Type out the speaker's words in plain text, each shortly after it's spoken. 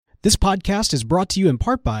This podcast is brought to you in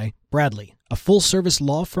part by Bradley, a full-service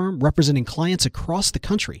law firm representing clients across the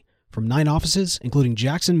country from 9 offices, including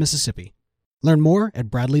Jackson, Mississippi. Learn more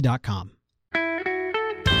at bradley.com.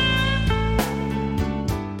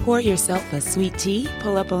 Pour yourself a sweet tea,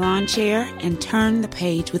 pull up a lawn chair, and turn the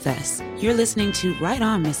page with us. You're listening to Right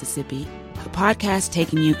On Mississippi, a podcast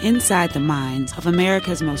taking you inside the minds of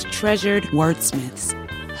America's most treasured wordsmiths.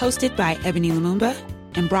 Hosted by Ebony Lumumba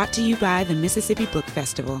and brought to you by the Mississippi Book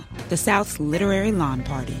Festival, the South's literary lawn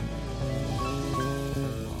party.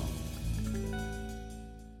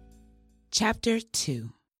 Chapter 2.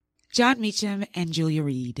 John Meacham and Julia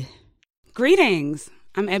Reed. Greetings.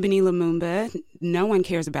 I'm Ebony Lumumba. No one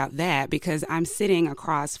cares about that because I'm sitting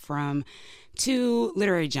across from 2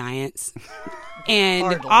 literary giants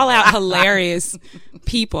and all-out hilarious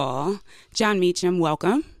people. John Meacham,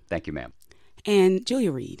 welcome. Thank you, ma'am. And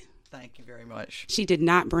Julia Reed. Thank you very much. She did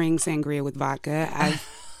not bring sangria with vodka. I've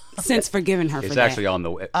since forgiven her for that. It's actually on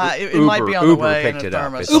the way. It might be on the way. Uber picked it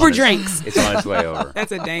up. Uber drinks. It's on its way over.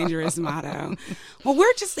 That's a dangerous motto. Well,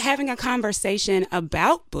 we're just having a conversation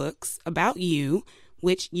about books, about you,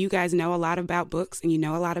 which you guys know a lot about books and you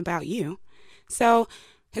know a lot about you. So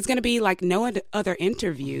it's going to be like no other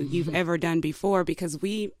interview you've ever done before because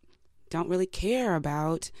we don't really care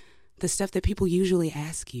about the stuff that people usually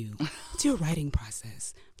ask you. What's your writing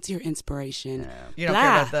process? What's your inspiration? Yeah. You don't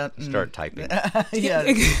care about that? Start typing.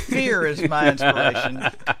 Yeah, fear is my inspiration.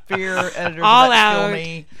 Fear, editors All that out kill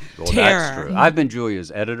me. Well, terror. that's true. I've been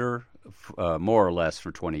Julia's editor more or less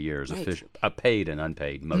for 20 years, Right. paid and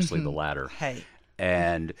unpaid, mostly the latter. Hey.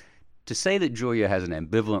 And to say that Julia has an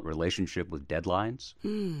ambivalent relationship with deadlines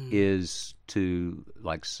is to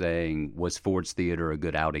like saying, was Ford's Theater a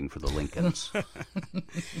good outing for the Lincolns?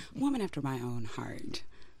 Woman after my own heart.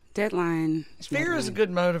 Deadline. Fear is a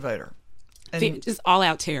good motivator. And Just all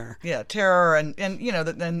out terror. yeah, terror and you know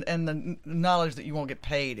and the knowledge that you won't get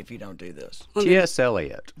paid if you don't do this. T.S.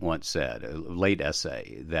 Eliot once said, a late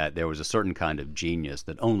essay, that there was a certain kind of genius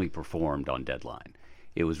that only performed on deadline.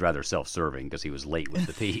 It was rather self-serving because he was late with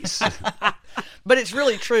the piece. But it's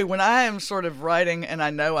really true. When I am sort of writing and I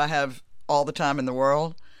know I have all the time in the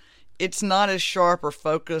world, it's not as sharp or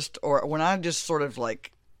focused, or when I just sort of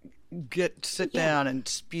like sit down and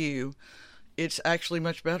spew, it's actually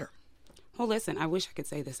much better. Well, listen, I wish I could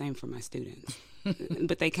say the same for my students,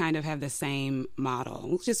 but they kind of have the same model.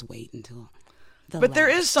 We'll just wait until But there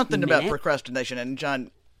is something about minute. procrastination, and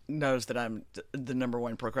John knows that I'm the number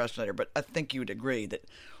one procrastinator, but I think you would agree that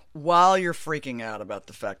while you're freaking out about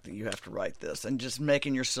the fact that you have to write this and just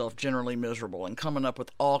making yourself generally miserable and coming up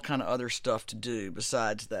with all kind of other stuff to do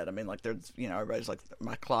besides that, I mean, like there's, you know, everybody's like,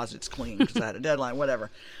 my closet's clean because I had a deadline,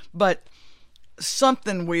 whatever. But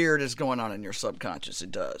something weird is going on in your subconscious.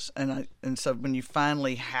 It does. And so when you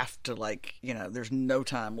finally have to, like, you know, there's no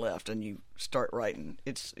time left and you start writing,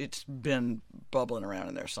 it's been bubbling around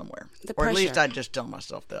in there somewhere. The or at least pressure. I just tell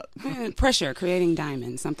myself that. Pressure, creating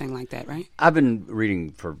diamonds, something like that, right? I've been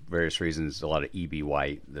reading, for various reasons, a lot of E.B.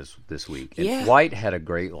 White this week. And Yeah. White had a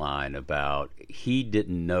great line about he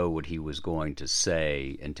didn't know what he was going to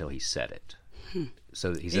say until he said it.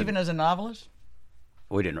 So he said, Even as a novelist?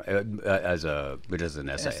 we didn't as an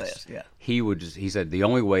essayist. Essayist, yeah. He said the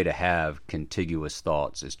only way to have contiguous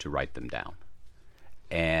thoughts is to write them down,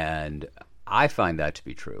 and I find that to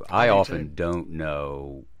be true. I do often too. don't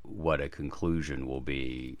know what a conclusion will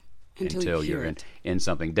be Until you you're hear in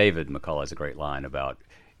something. David McCullough has a great line about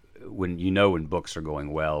when books are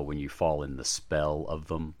going well when you fall in the spell of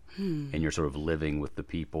them, and you're sort of living with the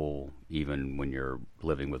people even when you're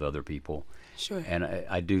living with other people. Sure. And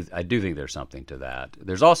I do think there's something to that.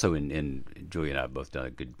 There's also in Julia and I have both done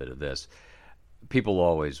a good bit of this. People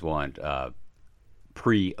always want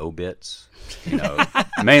pre-obits, you know,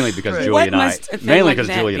 mainly because Right. Julia What and I must a thing like that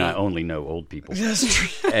Julia and be? I only know old people. That's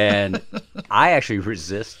true. And I actually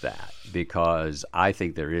resist that because I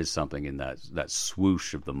think there is something in that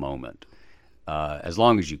swoosh of the moment, as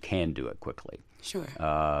long as you can do it quickly. Sure.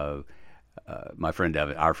 Our friend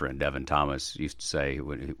Devin Thomas used to say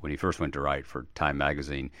when he first went to write for Time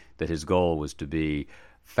magazine that his goal was to be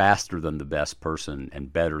faster than the best person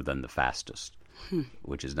and better than the fastest,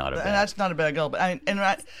 which is not a And bad. that's not a bad goal. But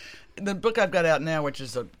the book I've got out now, which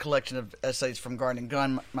is a collection of essays from Garden and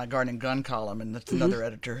Gun, my Garden and Gun column, and that's another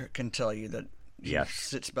editor can tell you that he Yes.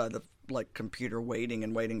 sits by the computer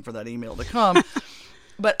waiting for that email to come.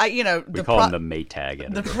 But we call him the Maytag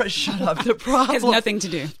editor. Shut up. The problem Has nothing to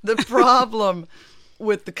do. The problem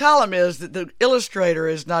with the column is that the illustrator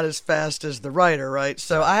is not as fast as the writer, right?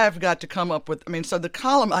 So I have got to come up with. So the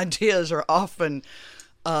column ideas are often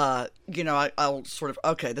I'll sort of,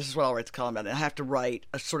 okay, this is what I'll write the column about. And I have to write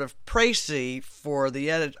a sort of précis for the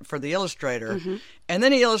illustrator. And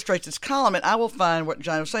then he illustrates his column, and I will find what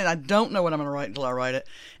John was saying. I don't know what I'm going to write until I write it.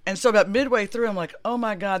 And so about midway through, I'm like, oh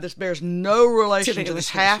my God, this bears no relation to this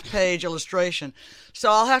half-page illustration. So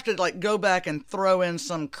I'll have to like go back and throw in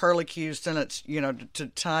some curlicue sentence, to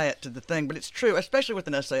tie it to the thing. But it's true, especially with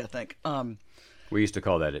an essay, I think. We used to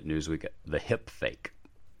call that at Newsweek the hip fake.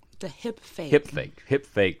 The hip fake. Hip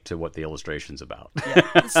fake to what the illustration's about.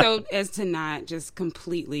 Yeah. So as to not just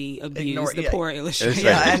completely abuse the poor illustration.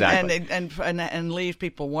 Yeah, exactly. and leave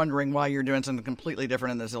people wondering why you're doing something completely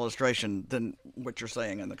different in this illustration than what you're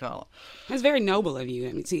saying in the column. It's very noble of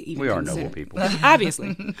you. To even we are consider. noble people.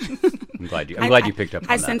 Obviously. I'm glad you picked up on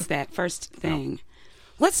that. I sense that first thing.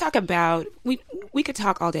 Let's talk about, we could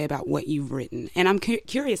talk all day about what you've written. And I'm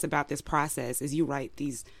curious about this process as you write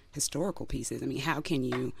these historical pieces. How can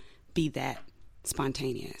you be that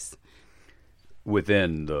spontaneous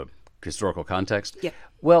within the historical context? Yeah.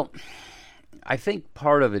 Well, I think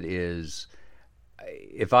part of it is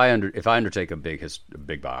if I undertake a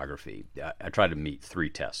big biography, I try to meet three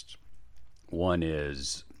tests. One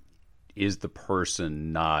is the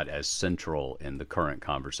person not as central in the current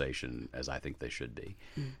conversation as I think they should be?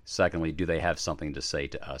 Secondly, do they have something to say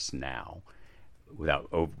to us now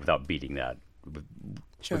without beating that?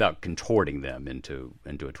 Sure. Without contorting them into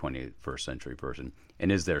a 21st century person,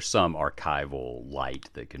 and is there some archival light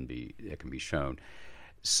that can be shown?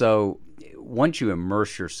 So once you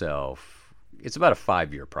immerse yourself, it's about a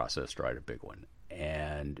 5-year process to write a big one.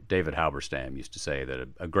 And David Halberstam used to say that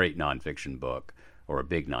a great nonfiction book, or a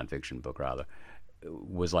big nonfiction book rather,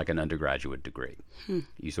 was like an undergraduate degree.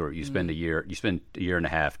 You spend a year and a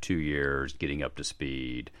half, 2 years getting up to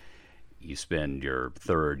speed. You spend your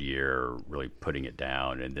third year really putting it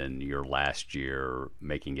down, and then your last year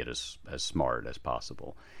making it as smart as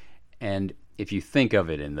possible. And if you think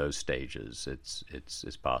of it in those stages,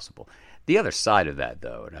 it's possible. The other side of that,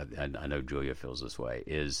 though, and I know Julia feels this way,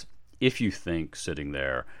 is if you think sitting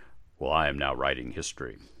there, well, I am now writing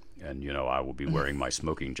history, and I will be wearing my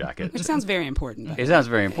smoking jacket. Which sounds very important. It sounds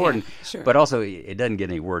very important, yeah, sure. But also it doesn't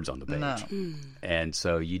get any words on the page. No. And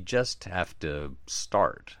so you just have to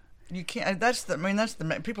start. You can't.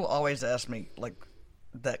 People always ask me like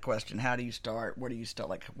that question. How do you start? Where do you start?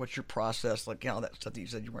 Like, what's your process? Like, all that stuff that you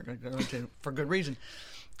said you weren't going to go into for good reason.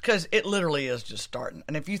 Because it literally is just starting.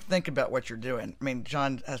 And if you think about what you're doing,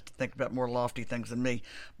 John has to think about more lofty things than me,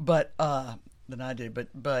 but than I do.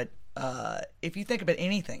 But if you think about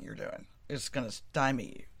anything you're doing, it's going to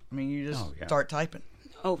stymie you. You just start typing.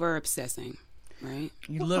 Over obsessing, right?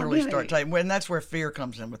 You literally start typing, and that's where fear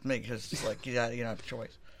comes in with me, because it's like you don't have a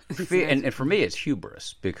choice. And for me, it's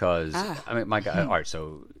hubris because my God. All right,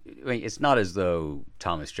 so it's not as though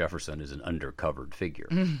Thomas Jefferson is an undercovered figure,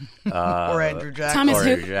 or Andrew Jackson,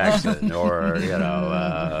 Andrew Jackson, or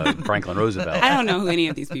Franklin Roosevelt. I don't know who any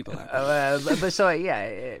of these people are. But so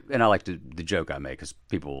and I like the joke I make because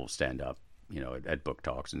people will stand up, at book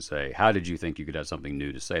talks and say, "How did you think you could have something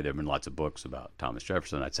new to say?" There have been lots of books about Thomas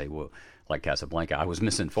Jefferson. I'd say, well, like Casablanca, I was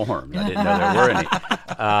misinformed. I didn't know there were any.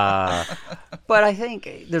 But I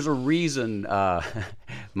think there's a reason.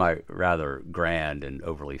 My rather grand and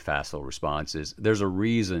overly facile response is there's a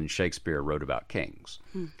reason Shakespeare wrote about kings.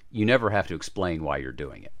 You never have to explain why you're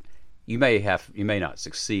doing it. You may not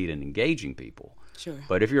succeed in engaging people. Sure.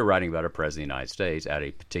 But if you're writing about a president of the United States at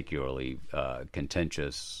a particularly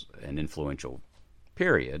contentious and influential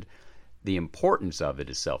period, the importance of it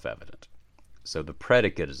is self-evident. So the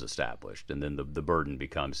predicate is established, and then the burden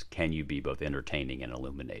becomes, can you be both entertaining and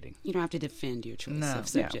illuminating? You don't have to defend your choice of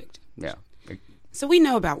subject. Yeah. So we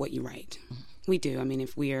know about what you write. We do.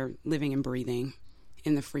 If we are living and breathing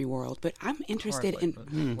in the free world. But I'm interested in...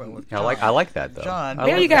 I like that, though. John.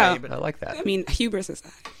 There you go. I like that. Hubris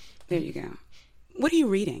aside. There you go. What are you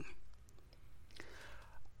reading?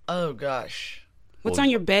 Oh, gosh. What's on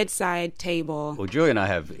your bedside table? Well, Julia and I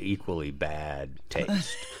have equally bad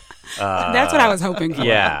taste. That's what I was hoping for.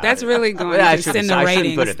 Yeah. That's really going to send the ratings. I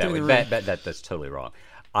shouldn't put it that way. That's totally wrong.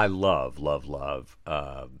 I love.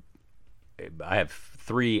 I have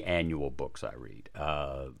 3 annual books I read.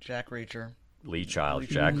 Jack Reacher. Lee Child's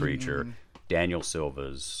Jack Reacher. Daniel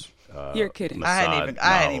Silva's... You're kidding. I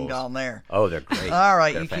hadn't even gone there. Oh, they're great. All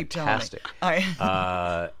right, they're you keep fantastic. telling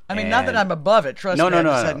me. Not that I'm above it. Trust me, I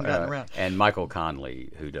just hadn't gotten around. And Michael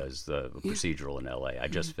Conley, who does the procedural in L.A., I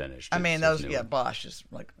just finished. Bosch is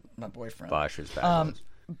like my boyfriend. Bosch is fabulous.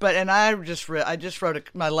 I just wrote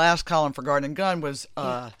my last column for Garden and Gun was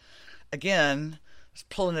again was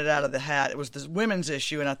pulling it out of the hat. It was this women's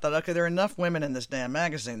issue, and I thought, okay, there are enough women in this damn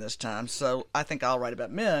magazine this time, so I think I'll write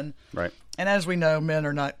about men. Right. And as we know, men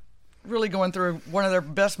are not really going through one of their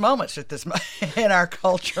best moments at this in our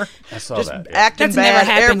culture. I saw just that. Yeah. acting That's never bad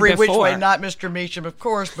happened every which before. way. Not Mr. Meacham, of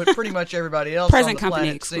course, but pretty much everybody else Present on the company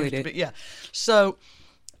planet seems to excluded. be. Yeah. So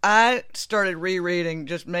I started rereading,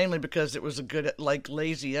 just mainly because it was a good, like,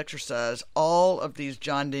 lazy exercise, all of these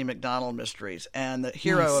John D. MacDonald mysteries. And the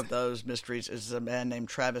hero Nice. of those mysteries is a man named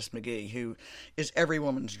Travis McGee, who is every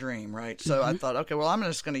woman's dream, right? So I thought, okay, well, I'm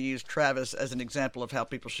just going to use Travis as an example of how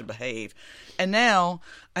people should behave. And now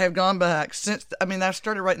I have gone back since, I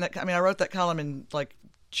started writing that, I wrote that column in, like,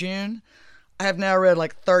 June. I have now read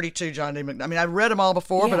like 32 John D. MacDonald. I've read them all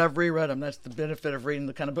before, but Yeah. I've reread them. That's the benefit of reading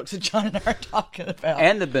the kind of books that John and I are talking about.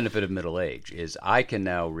 And the benefit of middle age is I can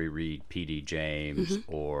now reread P.D. James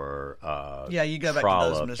or yeah, you go back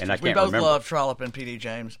Trollope, to those mysteries. and I We can't both remember. love Trollope and P.D.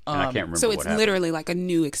 James. And I can't remember So what it's happened. literally like a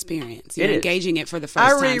new experience. You're It is. engaging it for the first I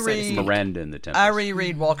time. so to reread- speak. Miranda and the Tempest. I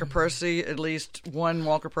reread Walker Percy, at least one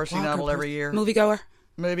Walker Percy novel every year. Moviegoer.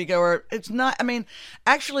 Moviegoer. It's not,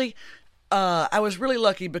 actually, I was really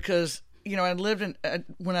lucky because, I lived in,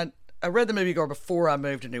 when I read The Moviegoer before I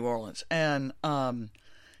moved to New Orleans. And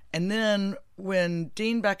then when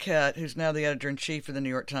Dean Baquette, who's now the editor-in-chief of the New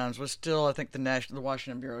York Times, was still, I think, the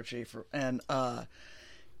Washington bureau chief, and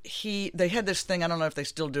they had this thing, I don't know if they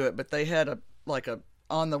still do it, but they had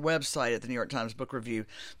on the website at the New York Times Book Review,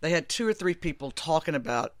 they had 2 or 3 people talking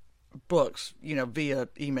about books, via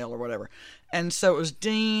email or whatever. And so it was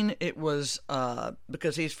Dean, it was,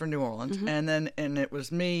 because he's from New Orleans, and it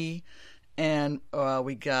was me, and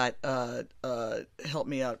we got, help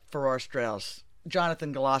me out, Farrar Straus,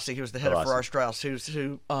 Jonathan Galassi, who was the head of Farrar Straus, who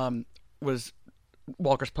was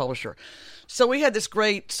Walker's publisher. So we had this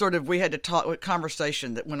great we had to talk,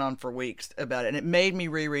 conversation that went on for weeks about it, and it made me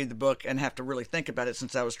reread the book and have to really think about it,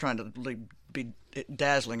 since I was trying to be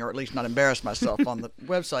dazzling, or at least not embarrass myself on the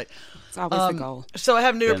website. It's always the goal. So I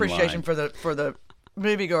have new Thin appreciation line. for the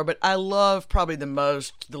moviegoer, but I love probably the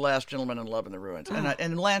most The Last Gentleman and Love in the Ruins.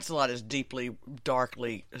 And Lancelot is deeply,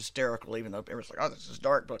 darkly hysterical, even though everyone's like, oh, this is a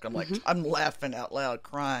dark book. I'm like, I'm laughing out loud,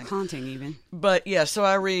 crying. Haunting, even. But yeah, so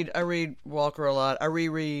I read Walker a lot. I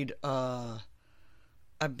reread.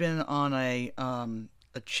 I've been on a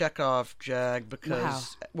Chekhov jag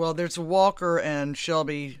because there's a Walker and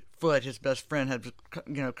Shelby Foote, his best friend, had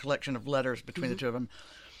collection of letters between the two of them,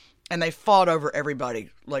 and they fought over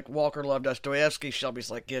everybody. Like, Walker loved Dostoevsky.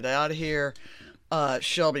 Shelby's like, get out of here.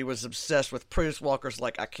 Shelby was obsessed with Proust. Walker's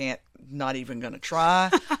like, I can't, not even going to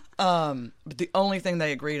try. But the only thing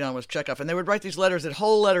they agreed on was Chekhov. And they would write these letters,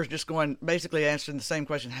 whole letters just going, basically answering the same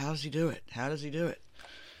question. How does he do it? How does he do it?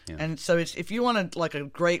 Yeah. And so if you want a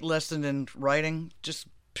great lesson in writing, just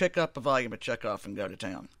pick up a volume of Chekhov and go to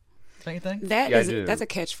town. Don't you think? That's a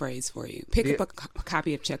catchphrase for you. Pick up a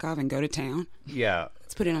copy of Chekhov and go to town. Yeah.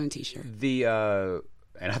 Let's put it on a T-shirt.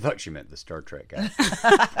 And I thought she meant the Star Trek guy.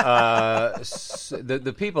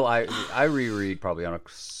 The people I reread probably on a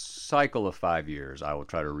cycle of 5 years. I will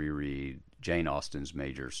try to reread Jane Austen's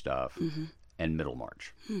major stuff and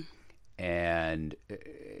Middlemarch. And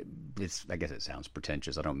I guess it sounds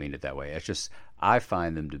pretentious. I don't mean it that way. It's just I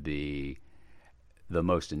find them to be the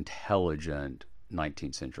most intelligent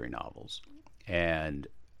 19th century novels. And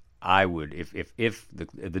I would, if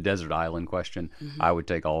the Desert Island question, I would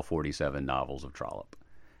take all 47 novels of Trollope,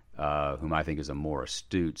 whom I think is a more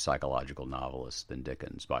astute psychological novelist than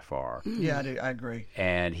Dickens by far. Yeah, I do. I agree.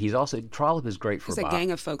 And Trollope is great for There's a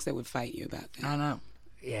gang of folks that would fight you about that. I know.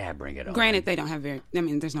 Yeah, bring it on. Granted, they don't have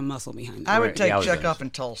there's no muscle behind them. I would take Yeah, Chekhov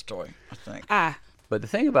and Tolstoy, I think. But the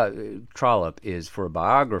thing about Trollope is, for a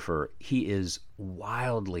biographer, he is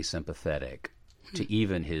wildly sympathetic to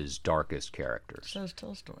even his darkest characters. So is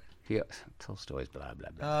Tolstoy. Tolstoy's blah, blah,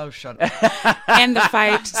 blah. Oh, shut up. And the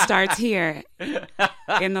fight starts here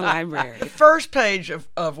in the library. The first page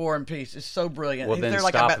of War and Peace is so brilliant. Well, then They're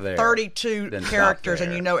like stop about there. 32 Then stop characters, and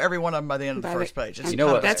there. you know every one of them by the end of the first page. It's You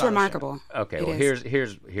know what? That's astonishing. remarkable. Okay, It well, is.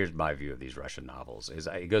 here's my view of these Russian novels.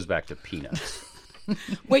 It goes back to Peanuts.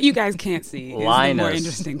 What you guys can't see is the more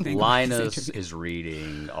interesting thing. Linus is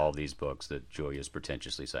reading all these books that Julia's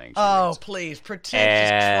pretentiously saying she Oh, reads. please.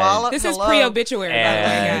 Pretentious And- Trollope. This is Hello. pre-obituary, by the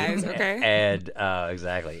way, guys. Okay. And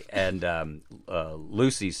exactly. And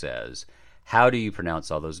Lucy says, "How do you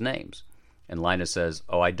pronounce all those names?" And Linus says,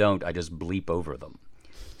 "Oh, I don't. I just bleep over them."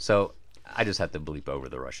 So I just have to bleep over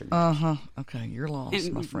the Russian names. Okay, you're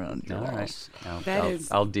lost, my friend. You're All right. lost.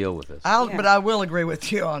 I'll deal with this. But I will agree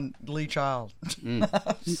with you on Lee Child.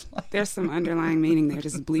 There's some underlying meaning there.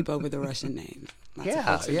 Just bleep over the Russian name. Lots of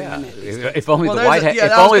folks are doing that these days. If only Well, the there's White a- yeah,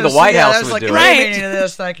 if I was only the gonna White say, House that's would like do the it. Right. meaning of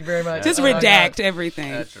this. Thank you very much. Just Oh, my redact God.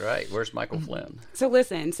 everything. That's right. Where's Michael Flynn? So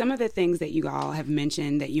listen, some of the things that you all have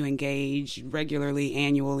mentioned that you engage regularly,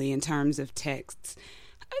 annually in terms of texts,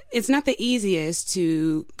 it's not the easiest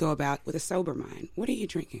to go about with a sober mind. What are you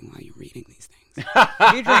drinking while you're reading these things?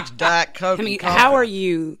 He drinks Diet Coke. I mean, and coffee. how are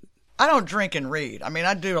you? I don't drink and read. I mean,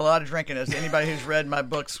 I do a lot of drinking, as anybody who's read my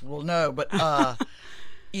books will know. But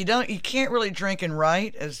you can't really drink and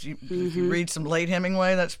write. As if you read some late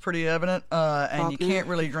Hemingway, that's pretty evident. And you Faulkner. can't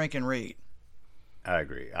really drink and read. I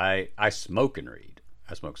agree. I smoke and read.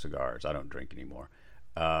 I smoke cigars. I don't drink anymore.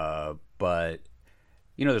 But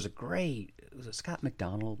there's a great. Was it Scott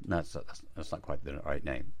McDonald? No, that's not quite the right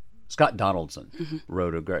name. Scott Donaldson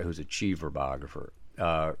wrote who's a Cheever biographer.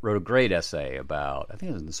 Wrote a great essay about, I think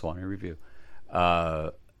it was in the Swanee Review,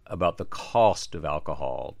 about the cost of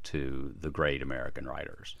alcohol to the great American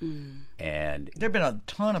writers. And There have been a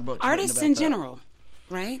ton of books. Artists written in about that. general,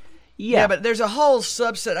 right? Yeah, but there's a whole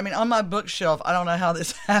subset. I mean, on my bookshelf, I don't know how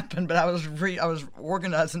this happened, but I was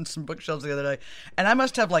organizing some bookshelves the other day, and I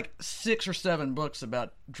must have like 6 or 7 books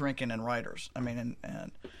about drinking and writers. I mean,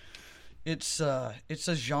 and it's a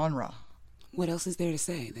genre. What else is there to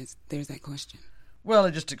say? There's that question. Well,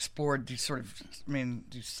 it just explored these sort of,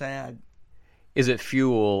 these sad. is it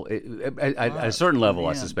fuel? At a certain level,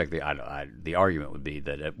 I yeah. suspect the argument would be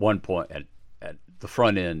that at one point, at the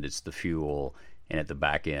front end, it's the fuel, and at the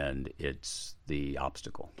back end, it's the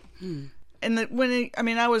obstacle. And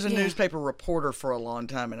I was a newspaper reporter for a long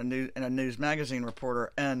time, and a news magazine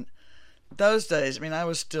reporter. And those days, I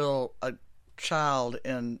was still a child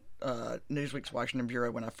in Newsweek's Washington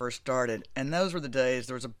Bureau when I first started. And those were the days.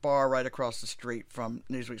 There was a bar right across the street from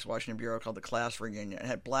Newsweek's Washington Bureau called the Class Reunion. It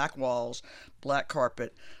had black walls, black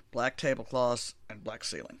carpet, black tablecloths, and black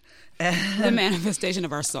ceiling. And The manifestation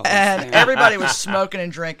of our souls. and there. everybody was smoking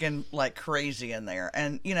and drinking like crazy in there.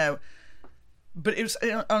 And but it was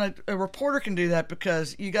a reporter can do that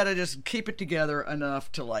because you got to just keep it together enough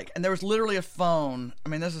to and there was literally a phone.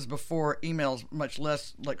 This is before emails, much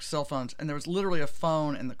less like cell phones, and there was literally a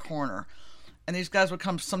phone in the corner. And these guys would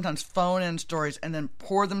come sometimes phone in stories and then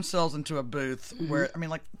pour themselves into a booth where,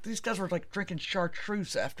 these guys were drinking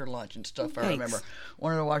chartreuse after lunch and stuff. I remember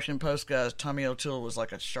one of the Washington Post guys, Tommy O'Toole, was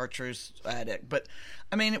like a chartreuse addict. But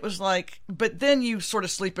it was but then you sort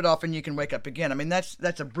of sleep it off and you can wake up again.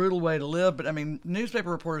 That's a brutal way to live. But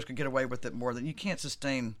newspaper reporters could get away with it more than you can't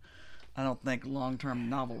sustain. I don't think long-term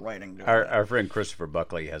novel writing. Our friend Christopher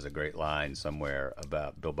Buckley has a great line somewhere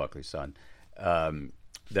about Bill Buckley's son.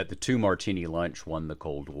 That the 2 martini lunch won the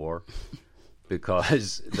Cold War,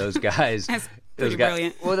 because those guys, That's pretty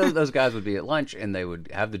brilliant. Well, those guys would be at lunch and they would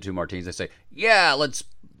have the 2 martinis. They say, "Yeah, let's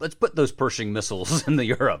put those Pershing missiles in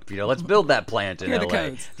Europe. Let's build that plant in Here are the L.A."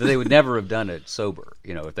 codes. That they would never have done it sober.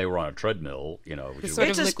 If they were on a treadmill. Which sort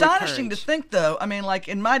It's of liquid astonishing courage. to think, though.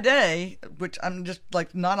 In my day, which I'm just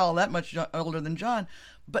not all that much older than John,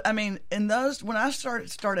 but in those when I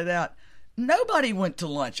started out, nobody went to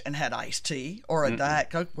lunch and had iced tea or a Diet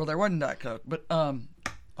Coke. Well, there wasn't Diet Coke, but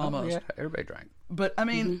almost. yeah, everybody drank. But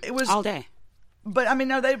it was all day. But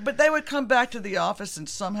no, they would come back to the office and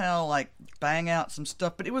somehow bang out some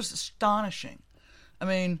stuff. But it was astonishing.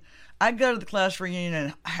 I'd go to the class reunion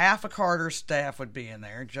and half of Carter's staff would be in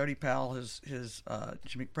there. Jody Powell, his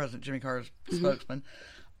President Jimmy Carter's spokesman.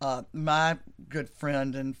 My good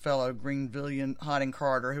friend and fellow Greenvillian Hotting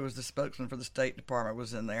Carter, who was the spokesman for the State Department,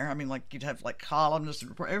 was in there. You'd have columnists.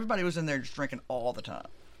 Everybody was in there just drinking all the time.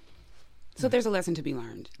 So there's a lesson to be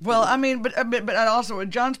learned. Well, but I also,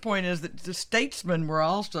 John's point is that the statesmen were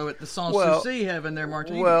also at the Sans Souci having their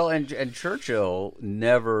martinis. Well, and Churchill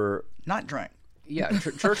never. Not drank. Yeah,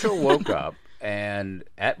 Churchill woke up and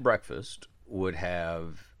at breakfast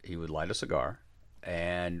he would light a cigar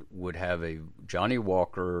and would have a Johnny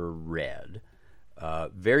Walker Red,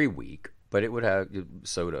 very weak, but it would have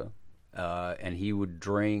soda, and he would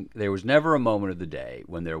drink. There was never a moment of the day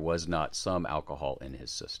when there was not some alcohol in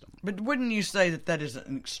his system. But wouldn't you say that is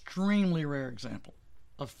an extremely rare example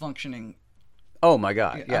of functioning? Oh my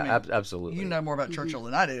God! Yeah, absolutely. You know more about Churchill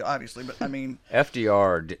than I do, obviously, but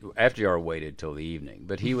FDR waited till the evening,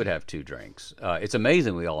 but he would have 2 drinks. It's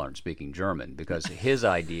amazing we all aren't speaking German, because his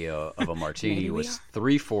idea of a martini was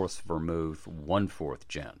 3/4 vermouth, 1/4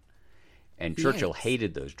 gin. And Churchill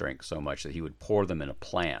hated those drinks so much that he would pour them in a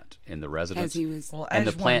plant in the residence. As he was and the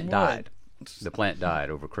as one plant would. died. The plant died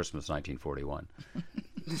over Christmas 1941.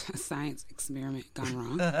 a science experiment gone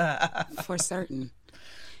wrong, for certain.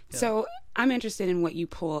 So I'm interested in what you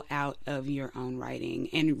pull out of your own writing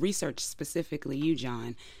and research, specifically you,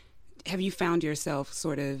 John. Have you found yourself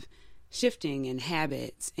sort of shifting in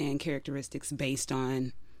habits and characteristics based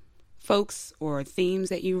on folks or themes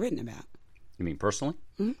that you've written about? You mean personally?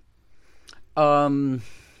 Mm-hmm.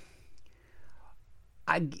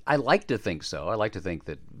 I like to think so. I like to think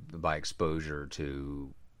that by exposure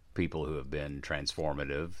to people who have been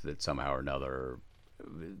transformative, that somehow or another,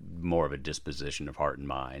 more of a disposition of heart and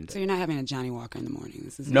mind. So you're not having a Johnny Walker in the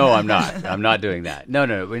morning. No, I'm not. I'm not doing that. No.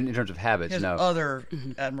 In terms of habits, His no. other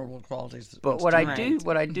admirable qualities. But what I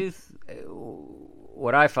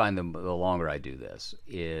find the longer I do this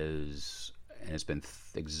is, and it's been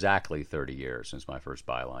exactly 30 years since my first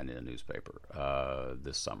byline in a newspaper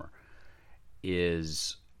this summer,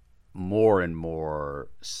 is more and more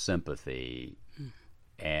sympathy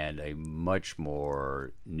and a much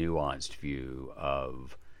more nuanced view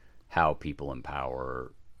of how people in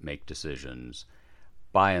power make decisions.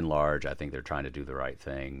 By and large, I think they're trying to do the right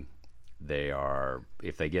thing. They are,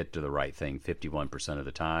 if they get to the right thing 51% of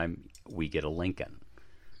the time, we get a Lincoln.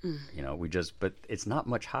 But it's not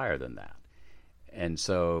much higher than that. And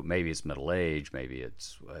so maybe it's middle age, maybe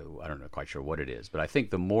it's, I don't know quite sure what it is. But I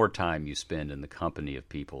think the more time you spend in the company of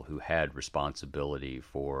people who had responsibility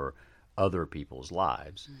for other people's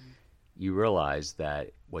lives, you realize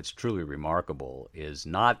that what's truly remarkable is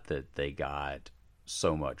not that they got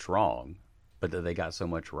so much wrong, but that they got so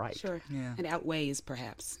much right. Sure. Yeah. It outweighs,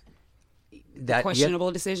 perhaps, That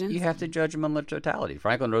questionable decisions. You have to judge them on the totality.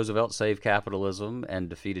 Franklin Roosevelt saved capitalism and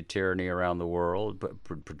defeated tyranny around the world, but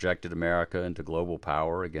projected America into global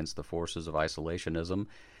power against the forces of isolationism,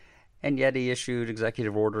 and yet he issued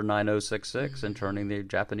Executive Order 9066 interning the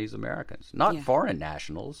Japanese Americans, not foreign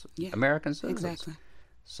nationals, American citizens. Exactly.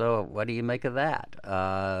 So what do you make of that?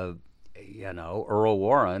 Earl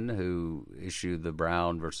Warren, who issued the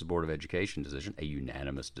Brown versus Board of Education decision, a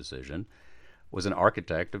unanimous decision, was an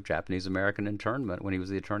architect of Japanese American internment when he was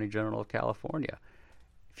the Attorney General of California.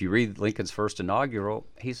 If you read Lincoln's first inaugural,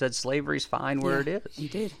 he said slavery's fine where it is. He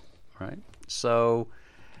did. Right? So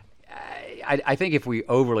I think if we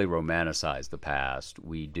overly romanticize the past,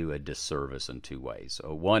 we do a disservice in two ways.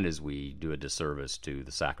 So one is we do a disservice to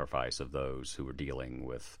the sacrifice of those who were dealing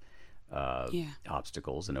with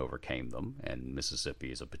obstacles and overcame them, and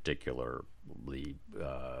Mississippi is a particularly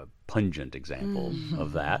pungent example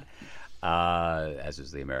of that. As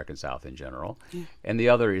is the American South in general. Yeah. And the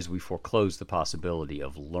other is we foreclose the possibility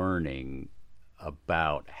of learning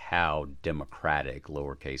about how democratic,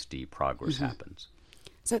 lowercase d, progress happens.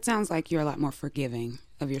 So it sounds like you're a lot more forgiving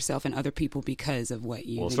of yourself and other people because of what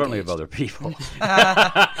you Well, certainly of other people.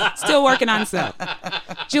 Still working on stuff.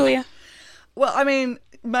 Julia? Well, I mean,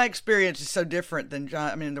 my experience is so different than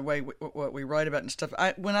John. I mean, the way what we write about and stuff.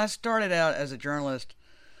 When I started out as a journalist,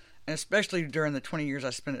 and especially during the 20 years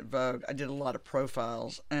I spent at Vogue, I did a lot of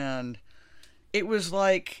profiles. And it was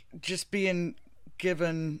like just being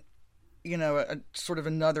given, a sort of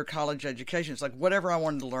another college education. It's like whatever I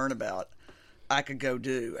wanted to learn about, I could go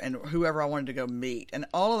do. And whoever I wanted to go meet. And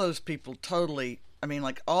all of those people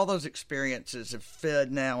all those experiences have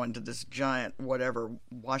fed now into this giant whatever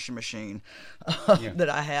washing machine that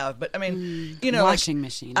I have. But, I mean, washing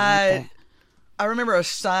machine. I remember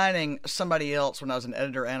assigning somebody else when I was an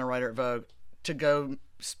editor and a writer at Vogue to go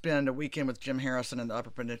spend a weekend with Jim Harrison in the Upper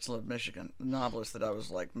Peninsula of Michigan, a novelist that I was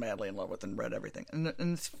like madly in love with and read everything. And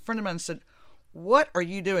a friend of mine said, "What are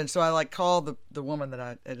you doing?" So I called the woman that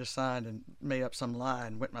I had assigned and made up some lie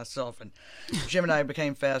and went myself. And Jim and I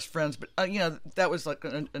became fast friends. But that was like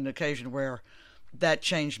an occasion where that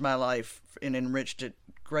changed my life and enriched it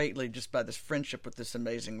greatly just by this friendship with this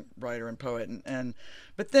amazing writer and poet.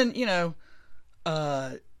 But then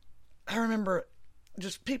I remember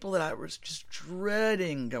just people that I was just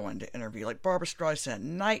dreading going to interview, like Barbra Streisand,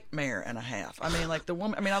 nightmare and a half. I mean, like the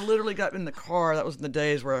woman, I literally got in the car. That was in the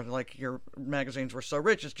days where your magazines were so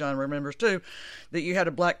rich, as John remembers too, that you had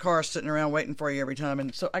a black car sitting around waiting for you every time.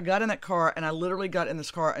 And so I got in that car and I literally got in this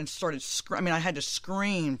car and started screaming. I had to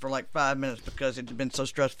scream for like 5 minutes because it had been so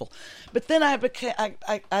stressful. But then I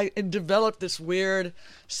developed this weird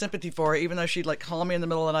sympathy for her, even though she'd call me in the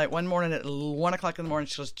middle of the night. One morning at 1 o'clock in the morning,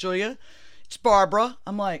 she goes, "Julia, it's Barbara."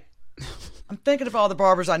 I'm like, I'm thinking of all the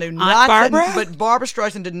Barbaras I knew. But Barbra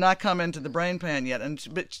Streisand did not come into the brain pan yet,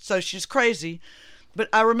 so she's crazy. But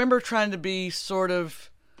I remember trying to be sort of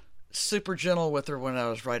super gentle with her when I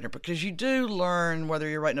was writing her, because you do learn, whether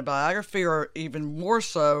you're writing a biography or even more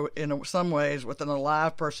so in some ways with an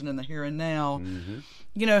alive person in the here and now. Mm-hmm.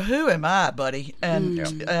 Who am I, buddy? And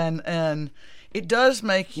it does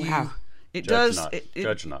make you. Wow. It judge does. Not.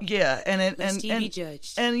 Judge not. Yeah, and Stevie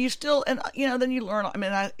judged. And you still, then you learn. I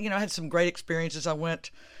mean, I had some great experiences. I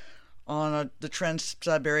went on the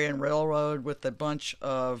Trans-Siberian Railroad with a bunch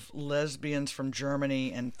of lesbians from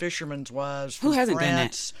Germany and fishermen's wives from Who hasn't done that?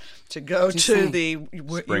 France to go Just to saying. the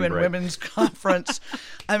UN break. Women's Conference.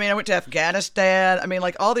 I mean, I went to Afghanistan. I mean,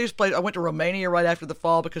 like all these places. I went to Romania right after the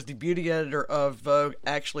fall because the beauty editor of Vogue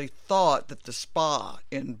actually thought that the spa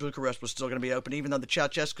in Bucharest was still going to be open, even though the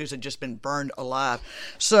Ceausescu's had just been burned alive.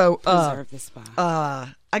 So Preserve the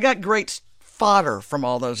spa. I got great fodder from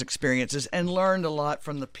all those experiences and learned a lot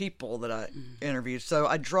from the people that I interviewed. So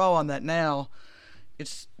I draw on that now.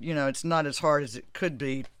 It's it's not as hard as it could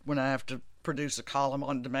be when I have to produce a column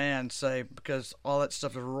on demand, say, because all that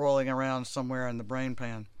stuff is rolling around somewhere in the brain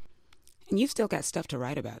pan. And you've still got stuff to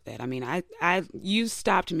write about that. I mean, you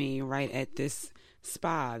stopped me right at this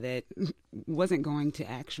spa that wasn't going to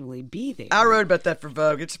actually be there. I wrote about that for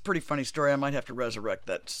Vogue. It's a pretty funny story. I might have to resurrect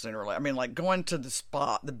that sooner or later. I mean, like going to the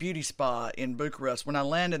spa, the beauty spa in Bucharest, when I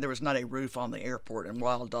landed, there was not a roof on the airport and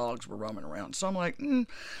wild dogs were roaming around. So I'm like,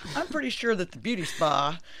 I'm pretty sure that the beauty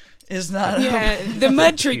spa is not. Yeah, the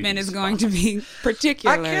mud treatment is going to be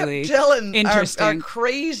particularly I kept telling interesting. our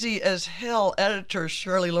crazy as hell editor,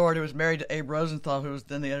 Shirley Lord, who was married to Abe Rosenthal, who was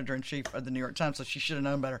then the editor-in-chief of the New York Times, so she should have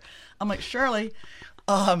known better. I'm like, Shirley,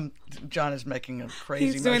 John is making a crazy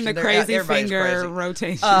He's doing motion. the crazy Everybody's finger crazy.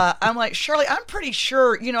 rotation. I'm like, Shirley, I'm pretty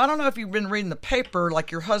sure, I don't know if you've been reading the paper,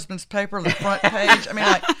 like your husband's paper, the front page. I mean,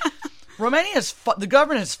 like, Romania's, the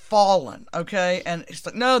government has fallen, okay? And it's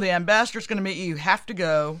like, no, the ambassador's going to meet you. You have to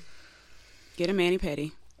go. Get a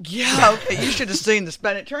mani-pedi. Yeah, okay, you should have seen the spa.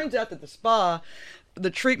 And it turns out that the spa,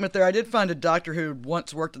 the treatment there, I did find a doctor who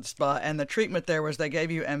once worked at the spa, and the treatment there was they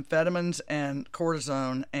gave you amphetamines and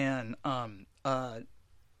cortisone and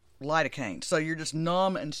lidocaine. So you're just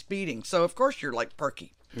numb and speeding. So, of course, you're like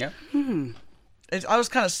perky. Yeah. I was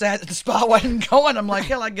kind of sad that the spa wasn't going. I'm like,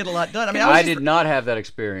 hell, I get a lot done. I mean, I did not have that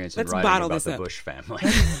experience in Let's writing bottle about this the up. Bush family.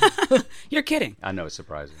 You're kidding. I know, it's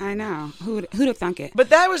surprising. I know. Who'd have thunk it? But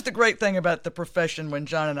that was the great thing about the profession when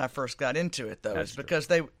John and I first got into it, though, That's is true. because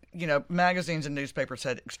they, magazines and newspapers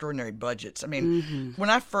had extraordinary budgets. I mean,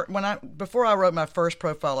 before I wrote my first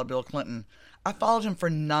profile of Bill Clinton, I followed him for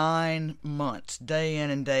 9 months, day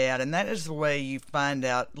in and day out, and that is the way you find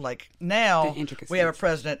out. Like now, The intricacies. we have a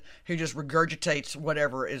president who just regurgitates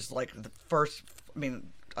whatever is like the first. I mean,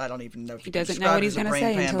 I don't even know if He you can doesn't know describe what it he's as a gonna brain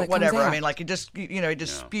say pan, until but it comes whatever. I out. mean, like it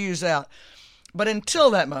just spews out. But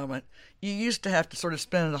until that moment, you used to have to sort of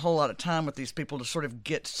spend a whole lot of time with these people to sort of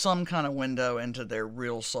get some kind of window into their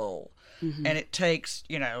real soul. And it takes,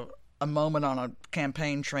 a moment on a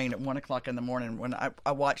campaign train at 1 o'clock in the morning when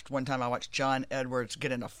I watched John Edwards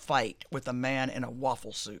get in a fight with a man in a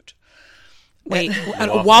waffle suit. Wait, a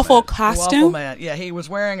Waffle waffle man. costume? Waffle man. Yeah, he was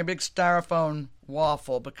wearing a big styrofoam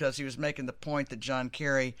waffle because he was making the point that John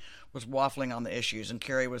Kerry was waffling on the issues, and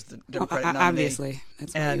Kerry was the Democratic nominee. Obviously.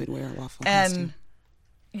 That's why you would wear a waffle costume.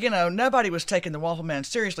 And nobody was taking the Waffle Man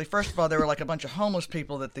seriously. First of all, there were like a bunch of homeless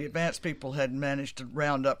people that the advanced people had managed to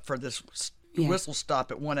round up for this whistle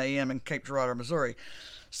stop at 1 a.m. in Cape Girardeau, Missouri.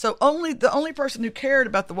 So the only person who cared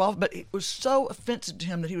about the waffle, but it was so offensive to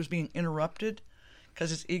him that he was being interrupted because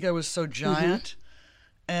his ego was so giant.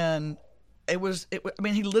 And I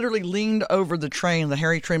mean, he literally leaned over the train, the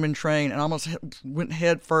Harry Truman train, and almost went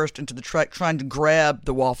head first into the track trying to grab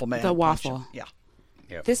the Waffle Man. The and punch waffle. him. Yeah.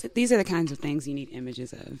 These are the kinds of things you need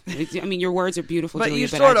images of. I mean, your words are beautiful, But Julia, you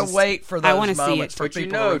but sort I of just, wait for I those wanna see moments it. for But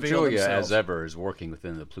people to reveal Julia, themselves. as ever, is working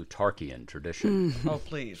within the Plutarchian tradition. Mm. Oh,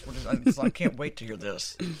 please. I can't wait to hear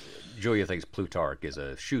this. Julia thinks Plutarch is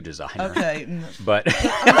a shoe designer. Okay. But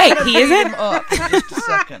Wait, he isn't? Him up for just a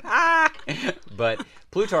second. But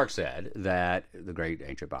Plutarch said that, the great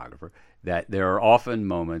ancient biographer, that there are often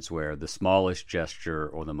moments where the smallest gesture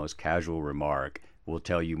or the most casual remark will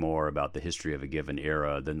tell you more about the history of a given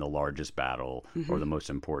era than the largest battle or the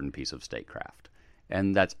most important piece of statecraft.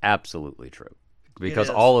 And that's absolutely true. Because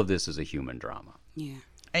is. all of this is a human drama. Yeah.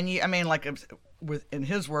 And in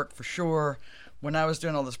his work for sure, when I was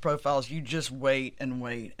doing all those profiles, you just wait and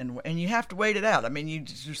wait and you have to wait it out. I mean, you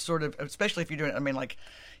just sort of, especially if you're doing, I mean, like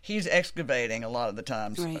he's excavating a lot of the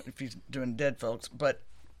times if he's doing dead folks, but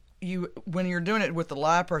when you're doing it with the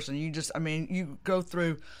live person, you go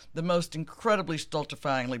through the most incredibly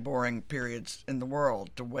stultifyingly boring periods in the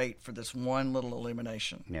world to wait for this one little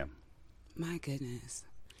illumination. Yeah. My goodness.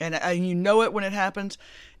 And you know it when it happens,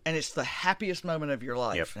 and it's the happiest moment of your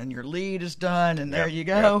life. Yep. And your lead is done, and there Yep. you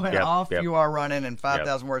go, Yep. and Yep. off Yep. you are running, and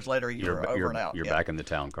 5,000 words later, you're over and out. You're Yeah. back in the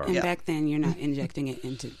town car. And Yeah. back then, you're not injecting it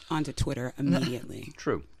onto Twitter immediately.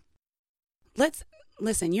 True.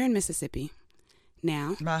 Listen, you're in Mississippi.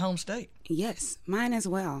 now. My home state. Yes, mine as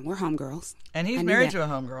well. We're homegirls. And he's I knew married that. to a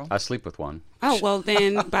homegirl. I sleep with one. Oh, well,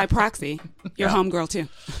 then by proxy, you're homegirl too.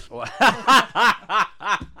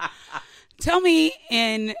 Tell me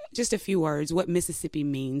in just a few words what Mississippi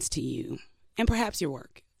means to you, and perhaps your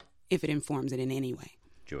work, if it informs it in any way.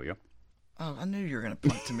 Julia? Oh, I knew you were going to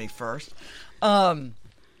punt to me first. Well,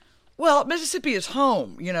 Mississippi is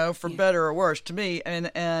home, for better or worse to me.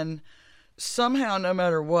 And somehow, no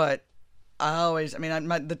matter what,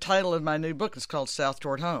 the title of my new book is called South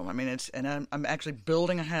Toward Home. I'm actually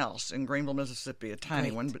building a house in Greenville, Mississippi, a tiny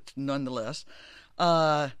one, but nonetheless.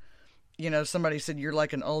 Somebody said you're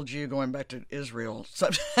like an old Jew going back to Israel. So,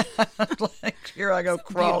 like, here I go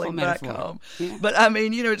crawling back home. Yeah. But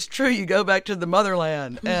it's true. You go back to the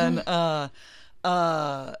motherland, and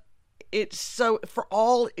it's so, for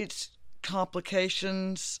all its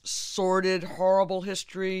complications, sordid, horrible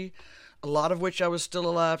history, a lot of which I was still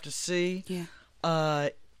alive to see. Yeah.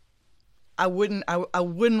 I wouldn't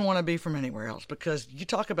want to be from anywhere else, because you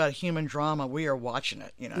talk about human drama, we are watching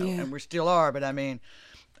it, and we still are. But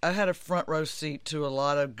I had a front row seat to a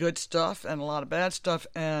lot of good stuff and a lot of bad stuff,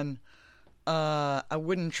 and I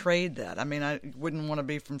wouldn't trade that. I wouldn't want to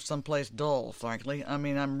be from someplace dull, frankly.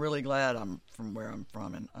 I'm really glad I'm from where I'm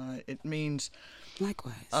from, and it means.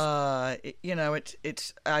 Likewise.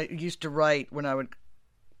 It's. I used to write when I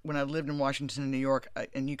lived in Washington and New York,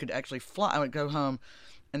 and you could actually fly. I would go home,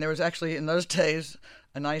 and there was actually in those days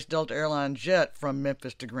a nice Delta Airlines jet from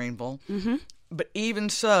Memphis to Greenville. Mm-hmm. But even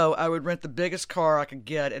so, I would rent the biggest car I could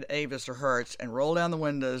get at Avis or Hertz and roll down the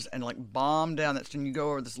windows and bomb down that. And you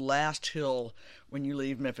go over this last hill when you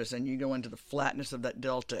leave Memphis, and you go into the flatness of that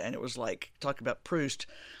Delta, and it was like, talk about Proust.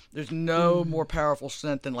 There's no more powerful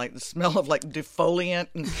scent than the smell of defoliant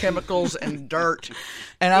and chemicals and dirt.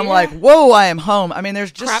 And I'm like, whoa, I am home.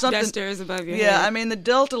 There's just crop something. Dusters above your head. The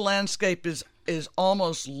Delta landscape is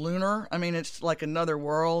almost lunar. It's like another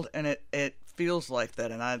world, and it feels like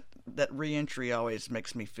that. And that re-entry always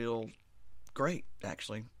makes me feel great,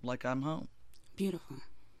 actually, like I'm home. Beautiful.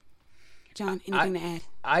 John, anything to add?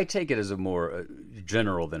 I take it as a more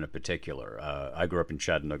general than a particular. I grew up in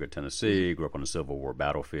Chattanooga, Tennessee, grew up on a Civil War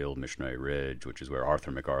battlefield, Missionary Ridge, which is where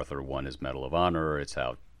Arthur MacArthur won his Medal of Honor. It's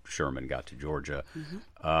how Sherman got to Georgia.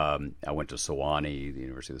 Mm-hmm. I went to Sewanee, the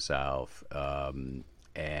University of the South,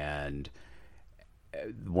 and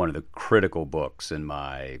one of the critical books in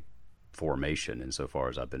my formation, insofar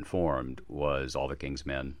as I've been formed, was All the King's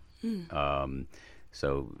Men.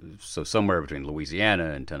 So somewhere between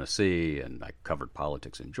Louisiana and Tennessee, and I covered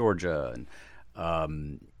politics in Georgia, and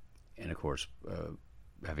of course,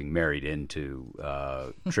 having married into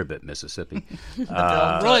Tribbett, Mississippi,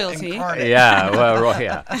 royalty. Yeah, well,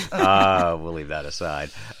 yeah. We'll leave that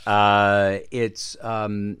aside. It's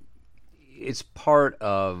part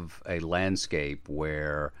of a landscape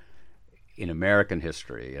where, in American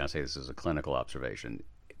history, and I say this as a clinical observation,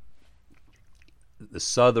 the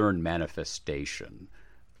Southern manifestation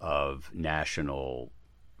of national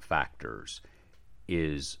factors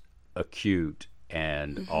is acute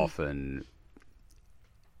and often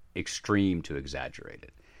extreme to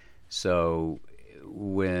exaggerated. So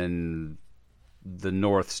when the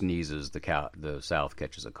North sneezes, the South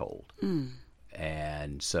catches a cold.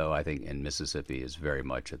 And so I think Mississippi is very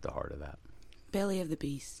much at the heart of that. Belly of the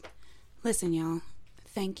beast. Listen, y'all,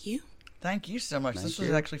 thank you. Thank you so much. This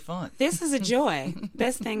was actually fun. This is a joy.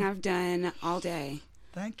 Best thing I've done all day.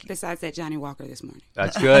 Thank you. Besides that Johnny Walker this morning.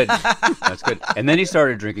 That's good. That's good. And then he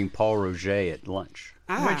started drinking Paul Roger at lunch.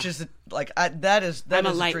 Which is that is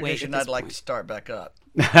a tradition I'd like to start back up.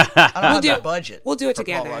 I don't have the budget. We'll do it for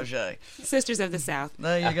together. Paul Roger. Sisters of the South.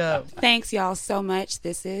 There you go. Thanks, y'all, so much.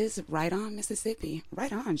 This is Right On Mississippi.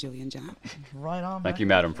 Right on, Julie and John. Right on. Thank you,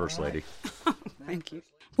 Madam First Lady. Thank you.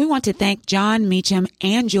 We want to thank John Meacham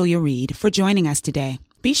and Julia Reed for joining us today.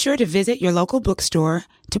 Be sure to visit your local bookstore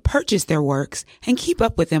to purchase their works and keep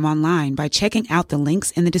up with them online by checking out the links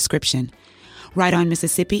in the description. Right On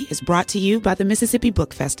Mississippi is brought to you by the Mississippi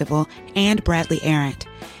Book Festival and Bradley Arendt,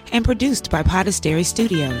 and produced by Podastery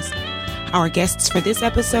Studios. Our guests for this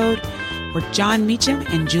episode were John Meacham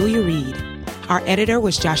and Julia Reed. Our editor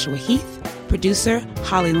was Joshua Heath, producer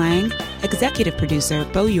Holly Lang, executive producer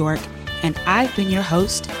Bo York, and I've been your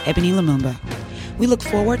host, Ebony Lumumba. We look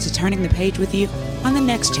forward to turning the page with you on the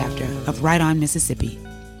next chapter of Right On Mississippi.